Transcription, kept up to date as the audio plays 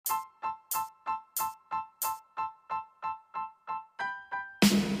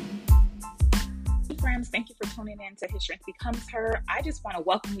friends. Thank you for tuning in to His Strength Becomes Her. I just want to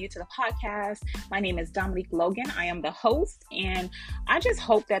welcome you to the podcast. My name is Dominique Logan. I am the host, and I just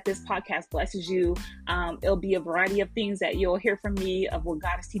hope that this podcast blesses you. It'll be a variety of things that you'll hear from me of what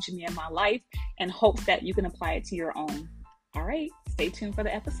God is teaching me in my life, and hopes that you can apply it to your own. All right, stay tuned for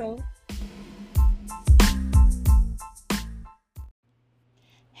the episode.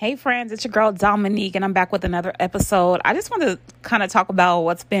 Hey friends, it's your girl Dominique, and I'm back with another episode. I just want to kind of talk about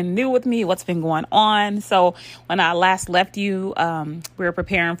what's been new with me, what's been going on. So when I last left you, we were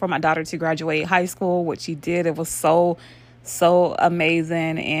preparing for my daughter to graduate high school, which she did. It was so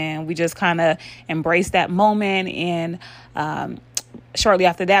amazing, and we just kind of embraced that moment. And shortly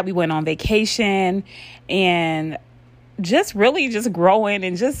after that, we went on vacation, and just really just growing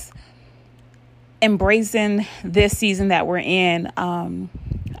and just embracing this season that we're in.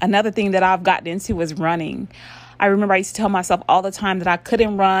 Another thing that I've gotten into is running. I remember I used to tell myself all the time that I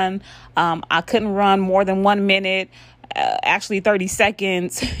couldn't run. I couldn't run more than 1 minute, actually 30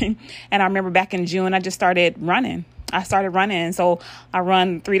 seconds. And I remember back in June, I just started running. So I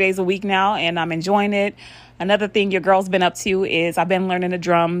run 3 days a week now, and I'm enjoying it. Another thing your girl's been up to is I've been learning the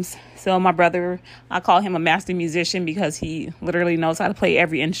drums. So my brother, I call him a master musician because he literally knows how to play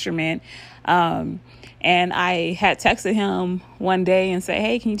every instrument. And I had texted him one day and said,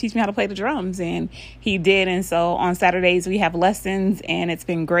 hey, can you teach me how to play the drums? And he did. And so on Saturdays we have lessons, and it's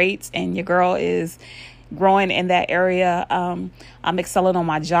been great. And your girl is growing in that area. I'm excelling on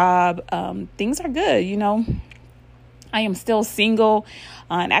my job. Things are good. You know, I am still single.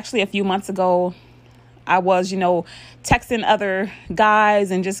 And actually a few months ago, I was, texting other guys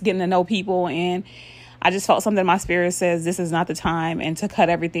and just getting to know people. And I just felt something in my spirit says this is not the time and to cut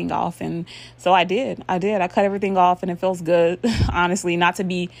everything off. And so I did. I cut everything off, and it feels good, honestly, not to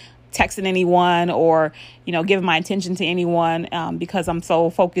be texting anyone or, giving my attention to anyone because I'm so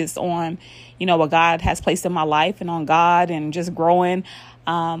focused on, what God has placed in my life and on God and just growing.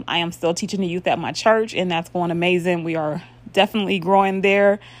 I am still teaching the youth at my church, and that's going amazing. We are definitely growing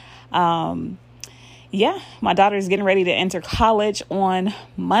there. My daughter is getting ready to enter college on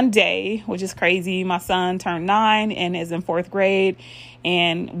Monday, which is crazy. My son turned 9 and is in 4th grade,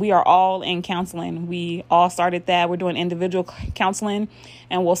 and we are all in counseling. We all started that. We're doing individual counseling,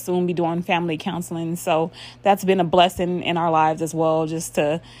 and we'll soon be doing family counseling. So that's been a blessing in our lives as well, just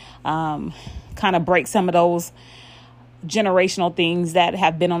to kind of break some of those generational things that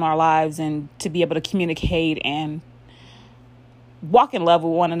have been on our lives, and to be able to communicate and walk in love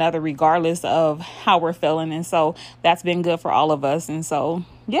with one another regardless of how we're feeling. And so that's been good for all of us. And so,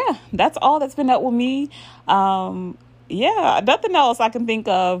 that's all that's been up with me. Nothing else I can think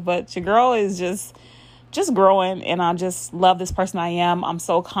of, but your girl is just growing, and I just love this person I am. I'm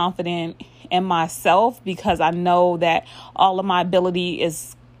so confident in myself because I know that all of my ability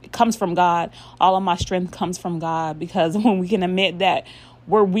comes from God. All of my strength comes from God, because when we can admit that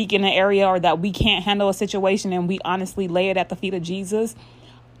we're weak in an area or that we can't handle a situation and we honestly lay it at the feet of Jesus,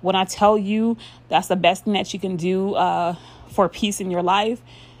 when I tell you that's the best thing that you can do for peace in your life,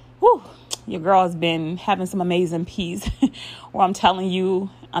 your girl has been having some amazing peace where I'm telling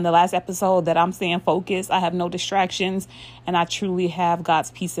you on the last episode that I'm staying focused. I have no distractions, and I truly have God's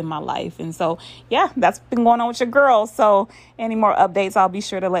peace in my life. And so, that's been going on with your girl. So any more updates, I'll be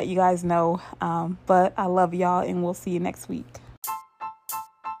sure to let you guys know. But I love y'all, and we'll see you next week.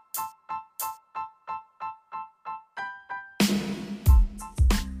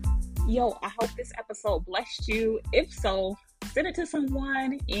 Yo, I hope this episode blessed you. If so, send it to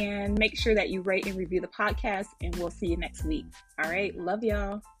someone, and make sure that you rate and review the podcast, and we'll see you next week. All right. Love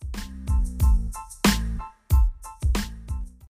y'all.